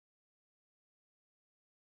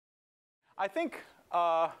I think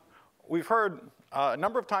we've heard a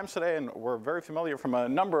number of times today, and we're very familiar from a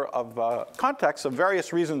number of contexts of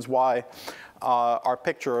various reasons why our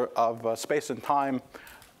picture of space and time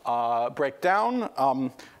break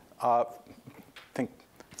down.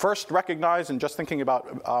 First recognize, and just thinking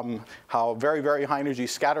about how very, very high energy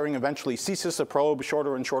scattering eventually ceases to probe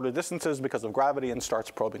shorter and shorter distances because of gravity and starts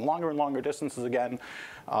probing longer and longer distances again.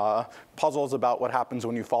 Puzzles about what happens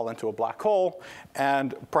when you fall into a black hole.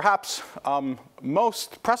 And perhaps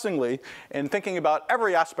most pressingly, in thinking about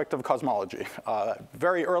every aspect of cosmology.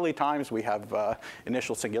 Very early times, we have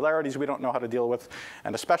initial singularities we don't know how to deal with.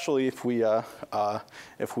 And especially if we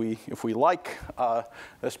like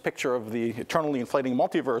this picture of the eternally inflating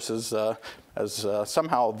multiverse as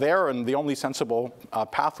somehow there and the only sensible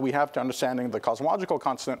path we have to understanding the cosmological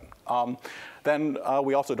constant, then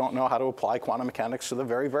we also don't know how to apply quantum mechanics to the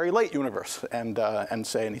very, very late universe and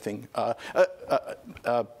say anything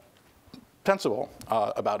sensible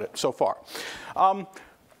about it so far.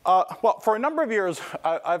 Well, for a number of years,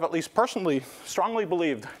 I've at least personally strongly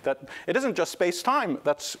believed that it isn't just space-time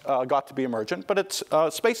that's got to be emergent, but it's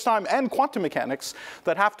space-time and quantum mechanics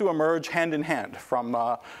that have to emerge hand in hand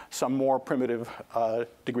from some more primitive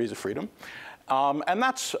degrees of freedom. And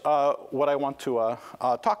that's what I want to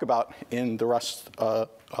talk about in the rest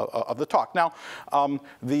of the talk. Now,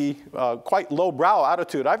 the quite lowbrow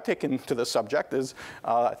attitude I've taken to this subject is,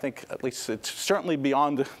 I think at least it's certainly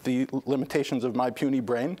beyond the limitations of my puny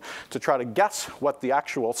brain to try to guess what the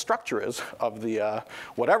actual structure is of the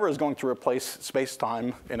whatever is going to replace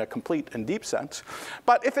space-time in a complete and deep sense.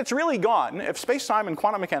 But if it's really gone, if space-time and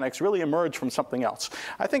quantum mechanics really emerge from something else,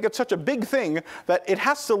 I think it's such a big thing that it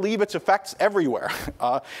has to leave its effects everywhere.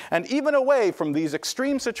 And even away from these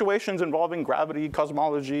extreme situations involving gravity,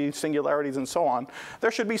 cosmology, singularities, and so on,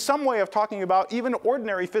 there should be some way of talking about even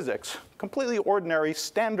ordinary physics, completely ordinary,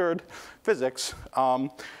 standard physics,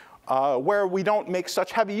 where we don't make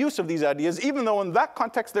such heavy use of these ideas, even though in that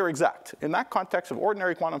context they're exact. In that context of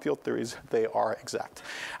ordinary quantum field theories, they are exact.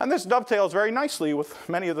 And this dovetails very nicely with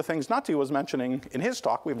many of the things Nati was mentioning in his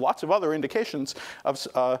talk. We have lots of other indications of,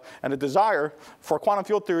 and a desire for quantum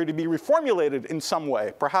field theory to be reformulated in some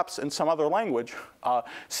way, perhaps in some other language.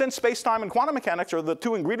 Since space-time and quantum mechanics are the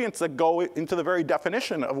two ingredients that go into the very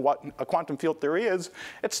definition of what a quantum field theory is,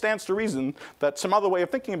 it stands to reason that some other way of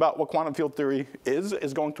thinking about what quantum field theory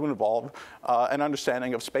is going to involve an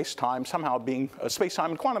understanding of space-time somehow being,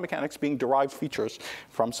 space-time and quantum mechanics being derived features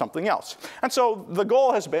from something else. And so the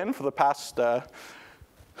goal has been, for the past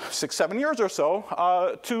 6, 7 years or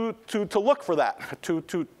so, to look for that,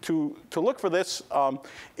 to look for this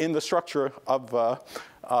in the structure of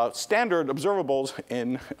standard observables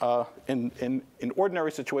in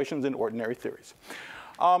ordinary situations, in ordinary theories.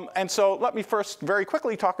 And so let me first very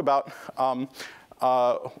quickly talk about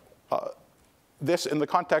this in the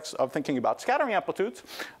context of thinking about scattering amplitudes.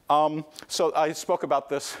 So I spoke about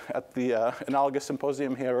this at the analogous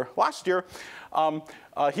symposium here last year.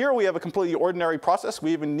 Here we have a completely ordinary process.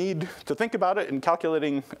 We even need to think about it in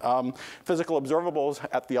calculating physical observables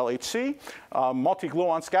at the LHC,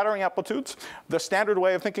 multi-gluon scattering amplitudes. The standard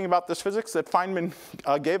way of thinking about this physics that Feynman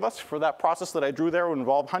gave us for that process that I drew there would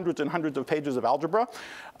involve hundreds and hundreds of pages of algebra.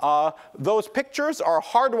 Those pictures are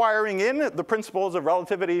hardwiring in the principles of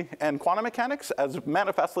relativity and quantum mechanics as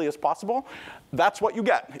manifestly as possible. That's what you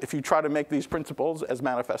get if you try to make these principles as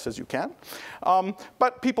manifest as you can.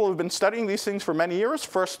 But people have been studying these things for many years,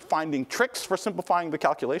 first finding tricks for simplifying the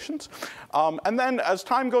calculations. And then as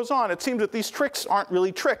time goes on, it seems that these tricks aren't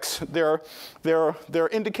really tricks. They're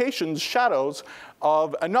indications, shadows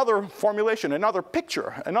of another formulation, another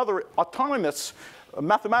picture, another autonomous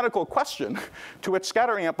mathematical question to which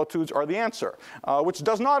scattering amplitudes are the answer, which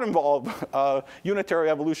does not involve unitary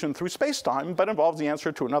evolution through space-time, but involves the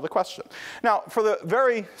answer to another question. Now, for the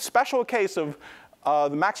very special case of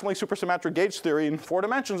the maximally supersymmetric gauge theory in 4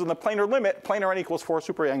 dimensions and the planar limit, planar n equals 4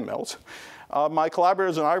 super Yang-Mills, my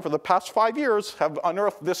collaborators and I, for the past 5 years, have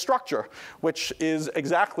unearthed this structure, which is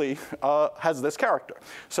exactly, has this character.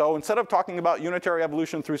 So instead of talking about unitary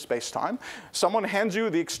evolution through space-time, someone hands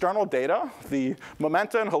you the external data, the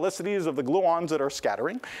momenta and helicities of the gluons that are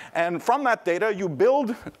scattering, and from that data, you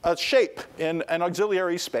build a shape in an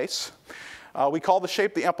auxiliary space. We call the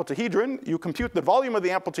shape the amplituhedron. You compute the volume of the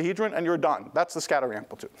amplituhedron, and you're done. That's the scattering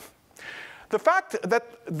amplitude. The fact that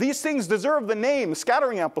these things deserve the name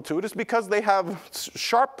scattering amplitude is because they have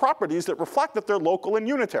sharp properties that reflect that they're local and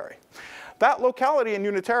unitary. That locality and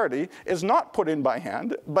unitarity is not put in by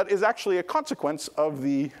hand, but is actually a consequence of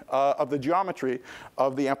the geometry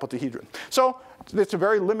of the amplituhedron. So it's a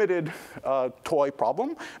very limited toy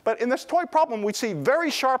problem. But in this toy problem, we see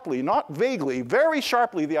very sharply, not vaguely, very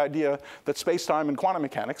sharply the idea that space-time and quantum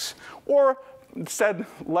mechanics, or said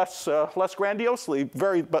less grandiosely,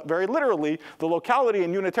 but very literally, the locality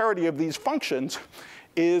and unitarity of these functions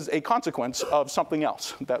is a consequence of something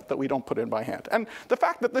else that we don't put in by hand. And the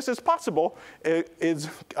fact that this is possible is,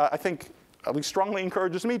 I think, at least strongly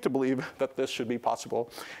encourages me to believe that this should be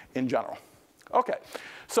possible in general. Okay,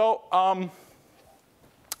 so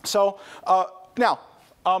now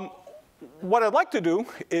what I'd like to do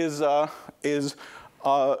is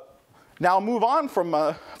now move on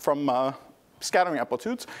from scattering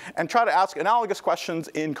amplitudes and try to ask analogous questions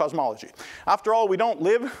in cosmology. After all, we don't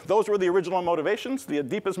live, those were the original motivations. The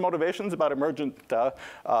deepest motivations about emergent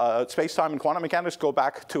space-time and quantum mechanics go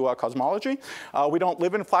back to cosmology. We don't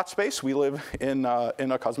live in flat space, we live in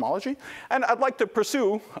a cosmology. And I'd like to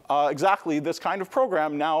pursue exactly this kind of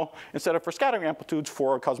program now, instead of for scattering amplitudes,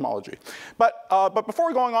 for cosmology. But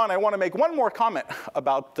before going on, I want to make one more comment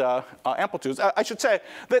about amplitudes. I should say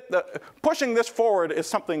that pushing this forward is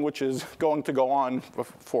something which is going to go on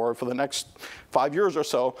for the next 5 years or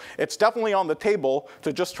so. It's definitely on the table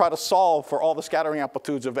to just try to solve for all the scattering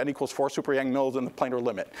amplitudes of n equals 4 super Yang-Mills and the planar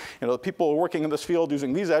limit. You know, the people working in this field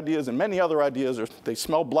using these ideas and many other ideas, they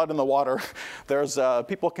smell blood in the water. There's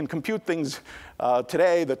people can compute things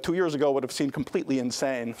today that 2 years ago would have seemed completely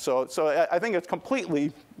insane. So I think it's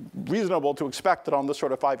completely reasonable to expect that on this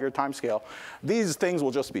sort of 5-year time scale, these things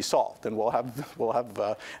will just be solved, and we'll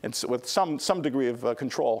have with some degree of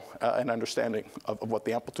control and understanding of what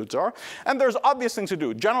the amplitudes are. And there's obvious things to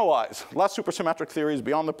do: generalize, less supersymmetric theories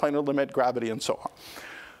beyond the planar limit, gravity, and so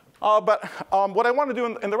on. But what I want to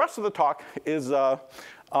do in the rest of the talk is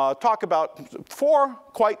talk about 4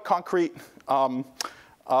 quite concrete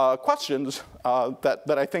questions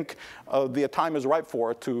that I think the time is ripe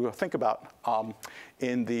for to think about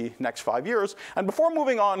in the next 5 years. And before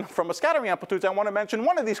moving on from scattering amplitudes, I want to mention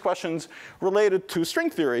one of these questions related to string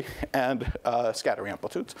theory and scattering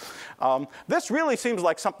amplitudes. This really seems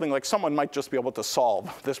like something like someone might just be able to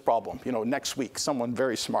solve this problem. You know, next week, someone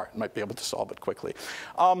very smart might be able to solve it quickly.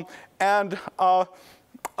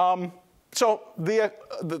 So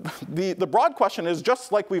the broad question is,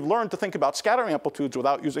 just like we've learned to think about scattering amplitudes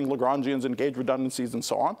without using Lagrangians and gauge redundancies and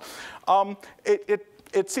so on,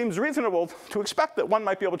 it seems reasonable to expect that one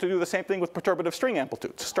might be able to do the same thing with perturbative string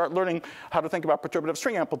amplitudes, start learning how to think about perturbative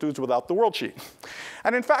string amplitudes without the worldsheet.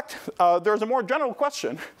 And in fact, there's a more general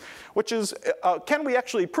question, which is, can we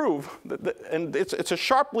actually prove, and it's a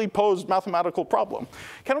sharply posed mathematical problem,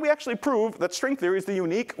 can we actually prove that string theory is the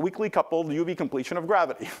unique, weakly coupled UV completion of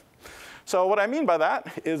gravity? So what I mean by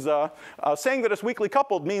that is saying that it's weakly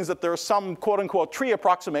coupled means that there's some quote-unquote tree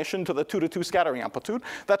approximation to the 2-to-2 scattering amplitude.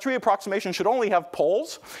 That tree approximation should only have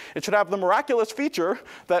poles. It should have the miraculous feature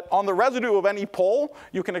that on the residue of any pole,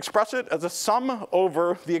 you can express it as a sum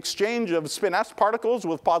over the exchange of spin s particles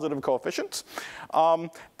with positive coefficients.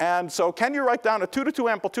 And so can you write down a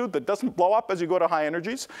 2-to-2 amplitude that doesn't blow up as you go to high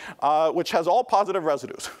energies, which has all positive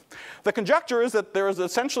residues? The conjecture is that there is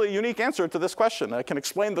essentially a unique answer to this question. I can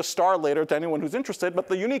explain the star later to anyone who's interested, but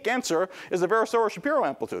the unique answer is the Virasoro-Shapiro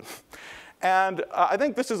amplitude. And I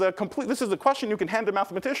think this is a question you can hand to a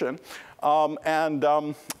mathematician.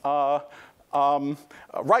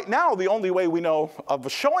 Right now, the only way we know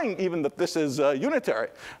of showing even that this is unitary,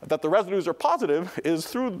 that the residues are positive, is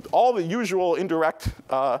through all the usual indirect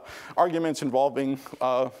arguments involving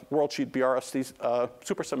worldsheet BRST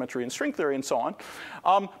supersymmetry and string theory and so on.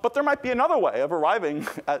 But there might be another way of arriving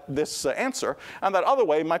at this answer, and that other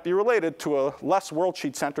way might be related to a less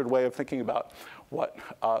worldsheet-centered way of thinking about what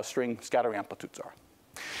string scattering amplitudes are.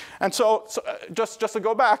 And so just to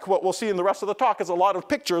go back, what we'll see in the rest of the talk is a lot of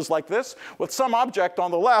pictures like this with some object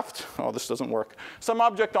on the left. Oh, this doesn't work. Some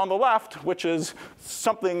object on the left, which is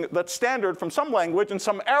something that's standard from some language, and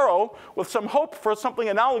some arrow with some hope for something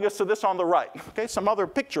analogous to this on the right. Okay, some other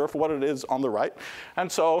picture for what it is on the right.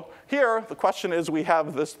 And so here, the question is, we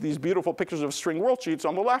have these beautiful pictures of string worldsheets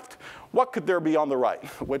on the left. What could there be on the right,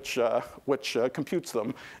 which computes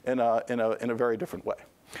them in a very different way?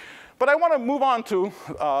 But I want to move on to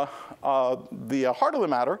the heart of the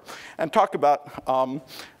matter and talk about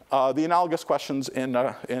the analogous questions in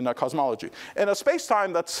cosmology. In a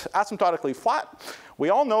space-time that's asymptotically flat, we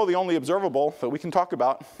all know the only observable that we can talk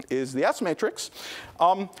about is the S-matrix.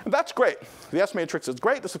 That's great. The S-matrix is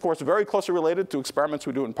great. This, of course, is very closely related to experiments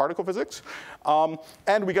we do in particle physics.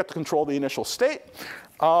 And we get to control the initial state.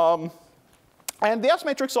 And the S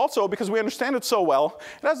matrix also, because we understand it so well,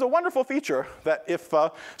 it has a wonderful feature that if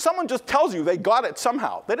someone just tells you they got it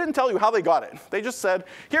somehow, they didn't tell you how they got it. They just said,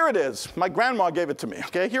 here it is. My grandma gave it to me.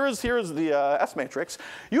 Okay, here is the S matrix.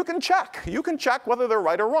 You can check. You can check whether they're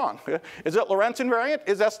right or wrong. Is it Lorentz invariant?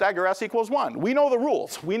 Is S dagger S equals 1? We know the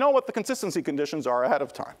rules. We know what the consistency conditions are ahead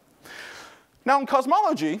of time. Now in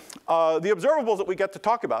cosmology, the observables that we get to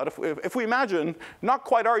talk about, if we imagine not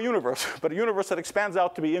quite our universe, but a universe that expands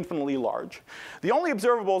out to be infinitely large, the only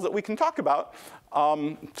observables that we can talk about,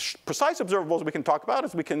 precise observables we can talk about,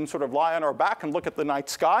 is we can sort of lie on our back and look at the night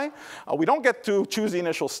sky. We don't get to choose the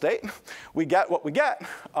initial state. We get what we get.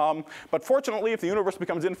 But fortunately, if the universe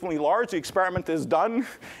becomes infinitely large, the experiment is done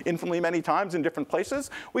infinitely many times in different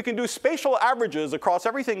places. We can do spatial averages across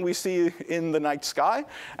everything we see in the night sky.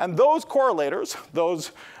 And those correlators,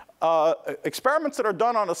 those experiments that are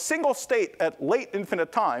done on a single state at late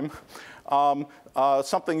infinite time,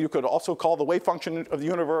 something you could also call the wave function of the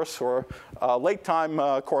universe or late time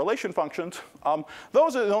correlation functions,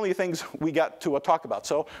 those are the only things we get to talk about.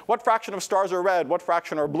 So what fraction of stars are red? What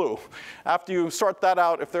fraction are blue? After you sort that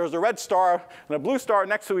out, if there's a red star and a blue star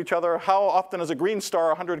next to each other, how often is a green star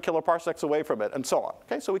 100 kiloparsecs away from it, and so on.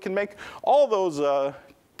 Okay, so we can make all those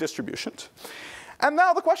distributions. And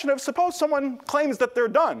now the question of, suppose someone claims that they're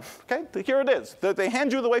done. Okay, here it is. They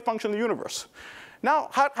hand you the wave function of the universe. Now,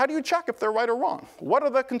 how do you check if they're right or wrong? What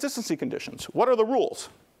are the consistency conditions? What are the rules?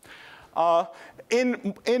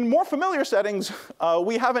 In more familiar settings,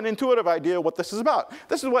 we have an intuitive idea what this is about.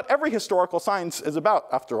 This is what every historical science is about,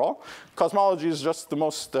 after all. Cosmology is just the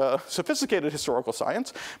most sophisticated historical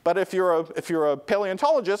science. But if you're a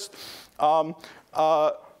paleontologist,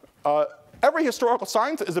 every historical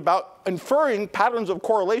science is about inferring patterns of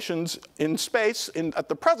correlations in space at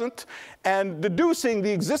the present and deducing the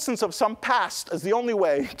existence of some past as the only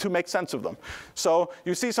way to make sense of them. So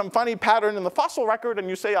you see some funny pattern in the fossil record and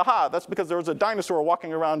you say, aha, that's because there was a dinosaur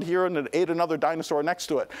walking around here and it ate another dinosaur next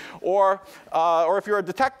to it. Or if you're a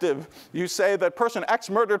detective, you say that person X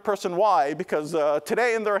murdered person Y because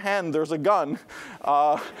today in their hand there's a gun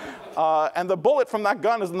and the bullet from that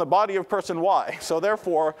gun is in the body of person Y. So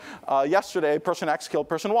therefore, yesterday person X killed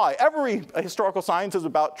person Y. Every historical science is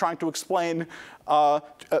about trying to explain,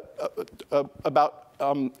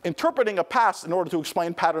 interpreting a past in order to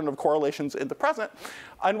explain pattern of correlations in the present.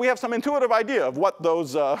 And we have some intuitive idea of what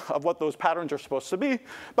those patterns are supposed to be,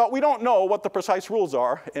 but we don't know what the precise rules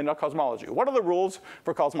are in cosmology. What are the rules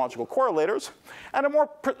for cosmological correlators? And a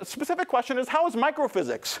more specific question is, how is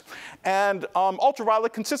microphysics and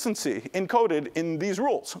ultraviolet consistency encoded in these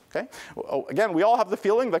rules? Okay? Again, we all have the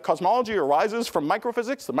feeling that cosmology arises from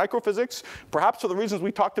microphysics. The microphysics, perhaps for the reasons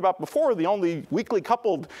we talked about before, the only weakly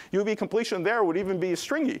coupled UV completion there would even be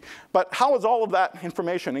stringy. But how is all of that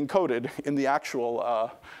information encoded in the actual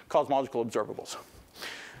cosmological observables?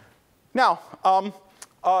 Now,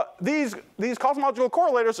 these cosmological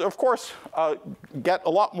correlators, of course, get a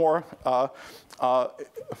lot more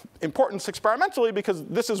importance experimentally because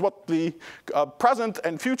this is what the present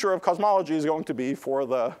and future of cosmology is going to be for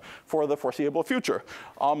the foreseeable future.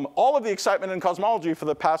 All of the excitement in cosmology for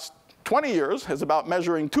the past 20 years is about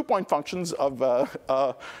measuring two-point functions of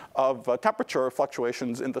temperature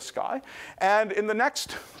fluctuations in the sky. And in the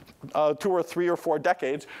next 2 or 3 or 4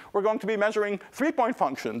 decades, we're going to be measuring three-point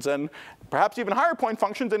functions and perhaps even higher point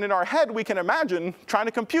functions. And in our head, we can imagine trying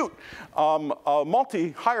to compute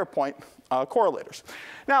multi-higher point correlators.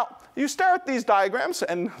 Now, you stare at these diagrams,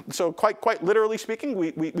 and so quite literally speaking,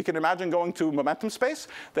 we can imagine going to momentum space.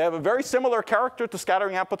 They have a very similar character to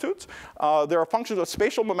scattering amplitudes. There are functions of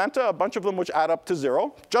spatial momenta, a bunch of them which add up to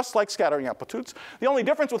 0, just like scattering amplitudes. The only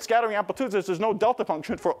difference with scattering amplitudes is there's no delta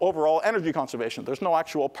function for overall energy conservation. There's no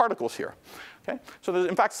actual particles here. Okay? So there's,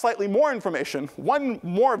 in fact, slightly more information, one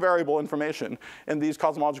more variable information in these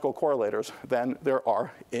cosmological correlators than there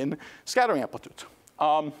are in scattering amplitudes.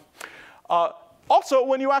 Also,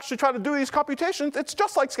 when you actually try to do these computations, it's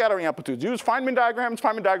just like scattering amplitudes. You use Feynman diagrams.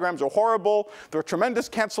 Feynman diagrams are horrible. There are tremendous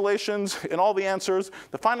cancellations in all the answers.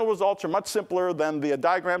 The final results are much simpler than the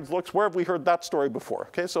diagrams looks. Where have we heard that story before?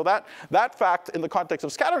 Okay, so that fact in the context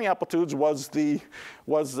of scattering amplitudes was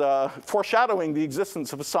foreshadowing the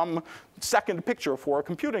existence of some second picture for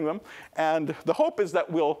computing them. And the hope is that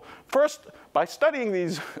we'll first, by studying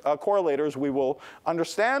these correlators, we will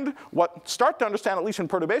start to understand, at least in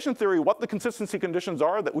perturbation theory, what the consistency conditions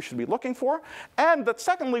are that we should be looking for. And that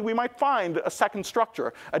secondly, we might find a second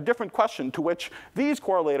structure, a different question to which these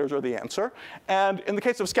correlators are the answer. And in the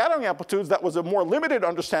case of scattering amplitudes, that was a more limited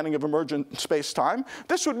understanding of emergent space-time.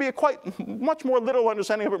 This would be a much more literal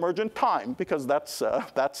understanding of emergent time, because that's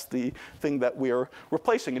the thing that we're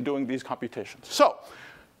replacing in doing these computations. So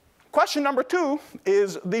Question number 2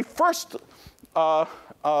 is the first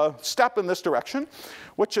step in this direction,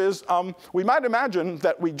 which is we might imagine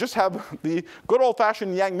that we just have the good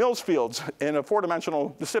old-fashioned Yang-Mills fields in a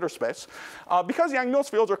 4-dimensional de Sitter space. Because Yang-Mills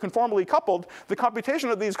fields are conformally coupled, the computation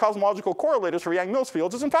of these cosmological correlators for Yang-Mills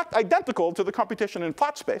fields is in fact identical to the computation in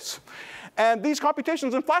flat space. And these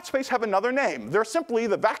computations in flat space have another name. They're simply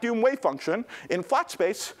the vacuum wave function in flat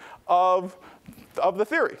space of the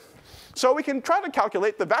theory. So we can try to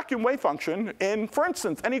calculate the vacuum wave function in, for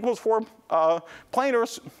instance, n equals 4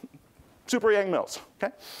 planar super Yang-Mills.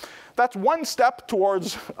 Okay? That's one step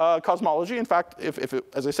towards cosmology. In fact,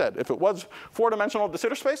 as I said, if it was 4-dimensional de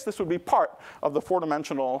Sitter space, this would be part of the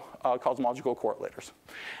 4-dimensional cosmological correlators.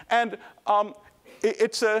 And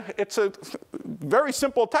it's a very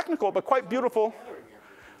simple technical but quite beautiful.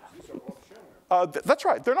 That's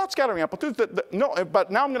right. They're not scattering amplitudes. No, but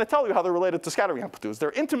now I'm going to tell you how they're related to scattering amplitudes.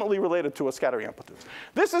 They're intimately related to a scattering amplitude.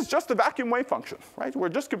 This is just the vacuum wave function, right? We're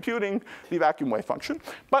just computing the vacuum wave function.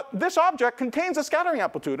 But this object contains a scattering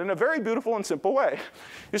amplitude in a very beautiful and simple way.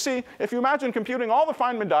 You see, if you imagine computing all the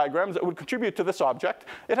Feynman diagrams that would contribute to this object,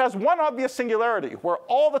 it has one obvious singularity where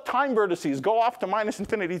all the time vertices go off to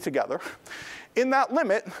 -infinity together. In that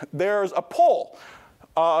limit, there's a pole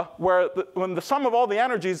when the sum of all the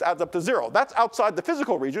energies adds up to 0. That's outside the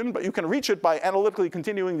physical region, but you can reach it by analytically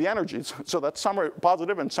continuing the energies so that some are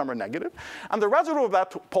positive and some are negative. And the residue of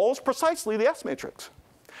that pole is precisely the S matrix.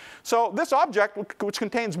 So this object, which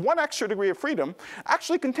contains 1 extra degree of freedom,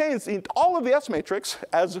 actually contains all of the S matrix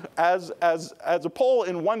as a pole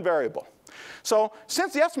in one variable. So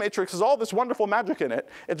since the S matrix has all this wonderful magic in it,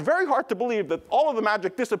 it's very hard to believe that all of the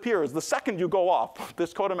magic disappears the second you go off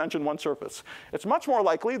this codimension 1 surface. It's much more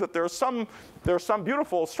likely that there's some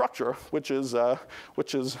beautiful structure which is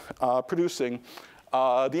producing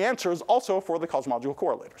the answers also for the cosmological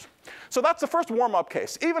correlators. So that's the first warm-up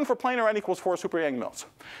case, even for planar n equals 4 super Yang-Mills.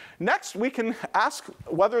 Next, we can ask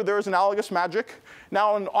whether there's analogous magic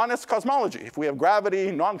now in honest cosmology. If we have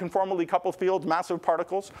gravity, non-conformally coupled fields, massive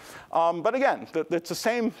particles. But again, it's the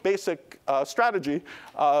same basic strategy.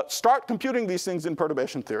 Start computing these things in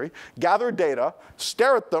perturbation theory, gather data,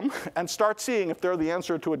 stare at them, and start seeing if they're the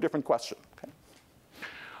answer to a different question. Okay?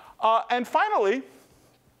 And finally,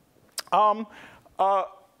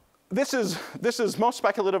 this is most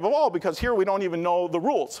speculative of all because here we don't even know the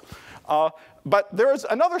rules. But there is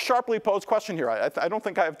another sharply posed question here. I don't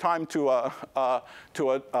think I have time to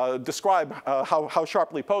describe how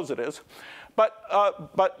sharply posed it is.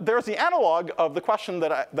 But there's the analog of the question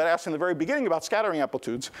that I asked in the very beginning about scattering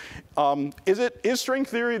amplitudes. Is string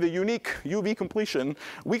theory the unique UV completion,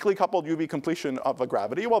 weakly coupled UV completion of a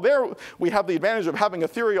gravity? Well, there we have the advantage of having a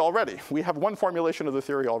theory already. We have one formulation of the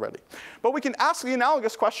theory already. But we can ask the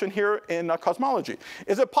analogous question here in cosmology.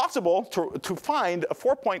 Is it possible to find a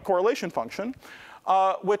 4-point correlation function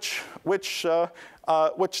which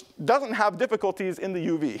doesn't have difficulties in the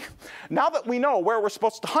UV. Now that we know where we're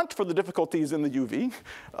supposed to hunt for the difficulties in the UV,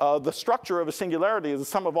 the structure of a singularity is the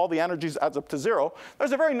sum of all the energies adds up to 0,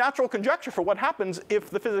 there's a very natural conjecture for what happens if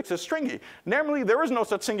the physics is stringy. Namely, there is no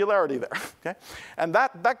such singularity there. Okay? And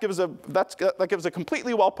that gives a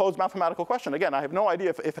completely well-posed mathematical question. Again, I have no idea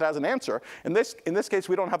if it has an answer. In this case,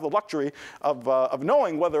 we don't have the luxury of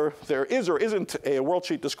knowing whether there is or isn't a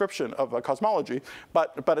worldsheet description of cosmology,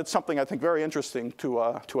 but it's something I think very interesting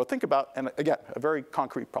to think about, and again, a very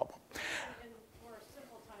concrete problem. And for a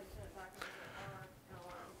simple time factor,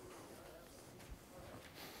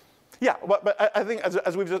 yeah, but I think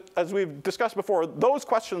as we've discussed before, those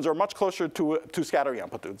questions are much closer to scattering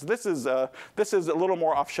amplitudes. This is a little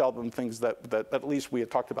more off-shell than things that at least we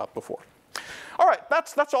had talked about before. All right,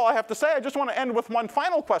 that's all I have to say. I just want to end with one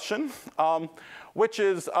final question, which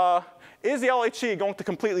is the LHC going to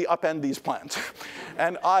completely upend these plans?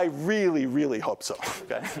 And I really, really hope so.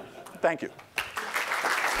 Okay? Thank you.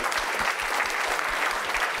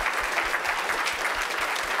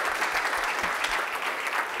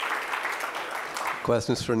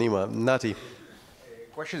 Questions for Nima. Nati. A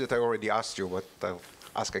question that I already asked you, but I'll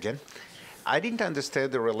ask again. I didn't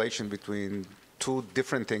understand the relation between 2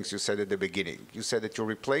 different things you said at the beginning. You said that you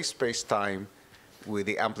replace space-time with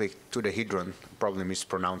the amplitudahedron, probably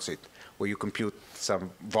mispronounce it, where you compute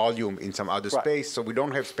some volume in some other space. So we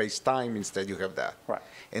don't have space-time, instead you have that. Right.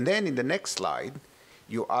 And then in the next slide,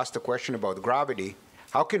 you asked a question about gravity.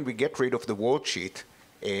 How can we get rid of the worldsheet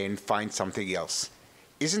and find something else?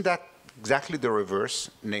 Isn't that exactly the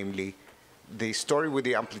reverse? Namely, the story with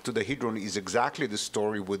the amplitudahedron is exactly the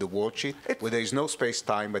story with the worldsheet, where there is no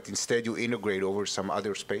space-time, but instead you integrate over some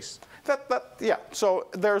other space? Yeah. So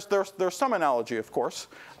there's some analogy, of course,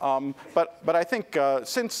 but I think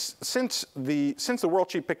since the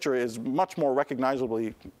worldsheet picture is much more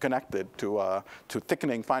recognizably connected to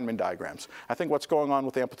thickening Feynman diagrams, I think what's going on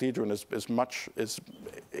with the amplitudahedron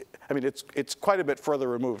it's quite a bit further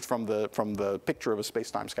removed from the picture of a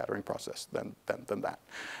space-time scattering process than that.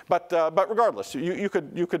 But regardless, you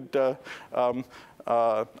could.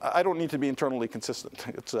 I don't need to be internally consistent.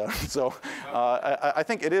 I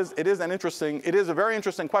think it is a very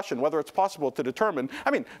interesting question whether it's possible to determine.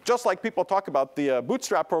 I mean, just like people talk about the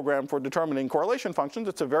bootstrap program for determining correlation functions,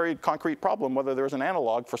 it's a very concrete problem whether there's an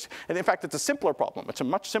analog for. And in fact, it's a simpler problem. It's a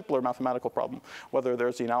much simpler mathematical problem whether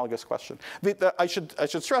there's the analogous question. I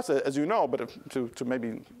should stress, as you know, but to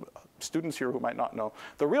maybe students here who might not know,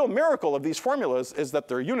 the real miracle of these formulas is that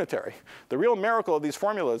they're unitary. The real miracle of these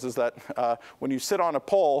formulas is that when you sit on a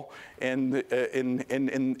pole in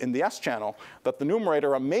the S channel, that the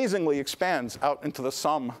numerator amazingly expands out into the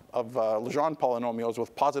sum of Legendre polynomials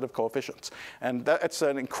with positive coefficients. And it's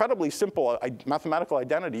an incredibly simple mathematical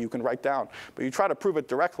identity you can write down. But you try to prove it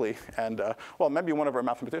directly, and well, maybe one of our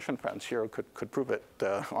mathematician friends here could prove it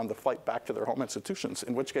on the flight back to their home institutions,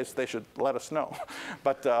 in which case they should let us know.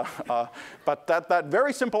 But that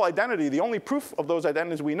very simple identity, the only proof of those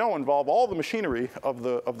identities we know involve all the machinery of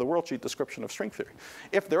the worldsheet description of string theory.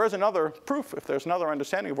 If there is another proof, if there's another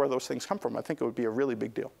understanding of where those things come from, I think it would be a really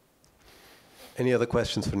big deal. Any other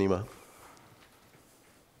questions for Nima?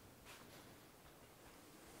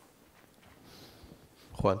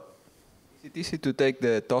 Juan? Is it easy to take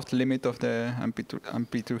the Toth limit of the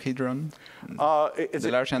amplitudahedron,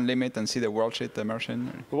 the Larsen limit, and see the worldsheet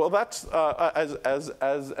emerging? Well, that's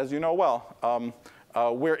as you know well.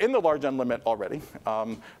 We're in the large N limit already,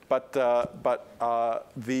 but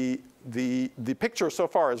the picture so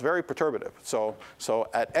far is very perturbative. So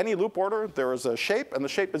at any loop order, there is a shape, and the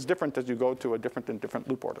shape is different as you go to a different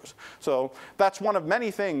loop orders. So that's one of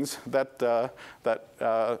many things that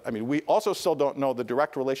I mean, we also still don't know the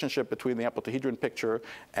direct relationship between the amplitudahedron picture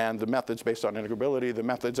and the methods based on integrability, the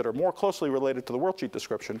methods that are more closely related to the worldsheet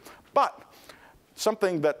description. But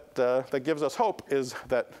something that gives us hope is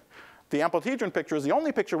that the amplitudahedron picture is the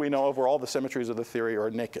only picture we know of where all the symmetries of the theory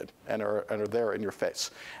are naked and are there in your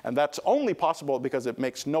face. And that's only possible because it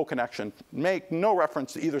makes no connection, no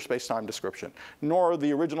reference to either space-time description, nor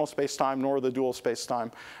the original space-time, nor the dual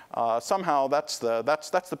space-time. Somehow that's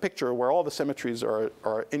the picture where all the symmetries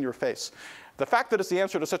are in your face. The fact that it's the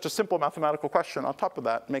answer to such a simple mathematical question on top of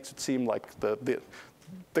that makes it seem like the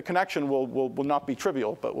connection will not be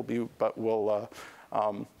trivial,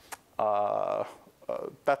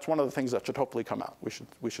 that's one of the things that should hopefully come out.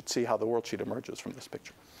 We should see how the worldsheet emerges from this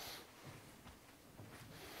picture.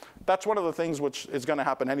 That's one of the things which is going to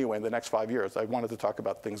happen anyway in the next 5 years. I wanted to talk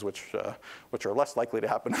about things which are less likely to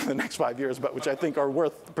happen in the next 5 years, but which I think are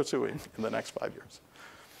worth pursuing in the next 5 years.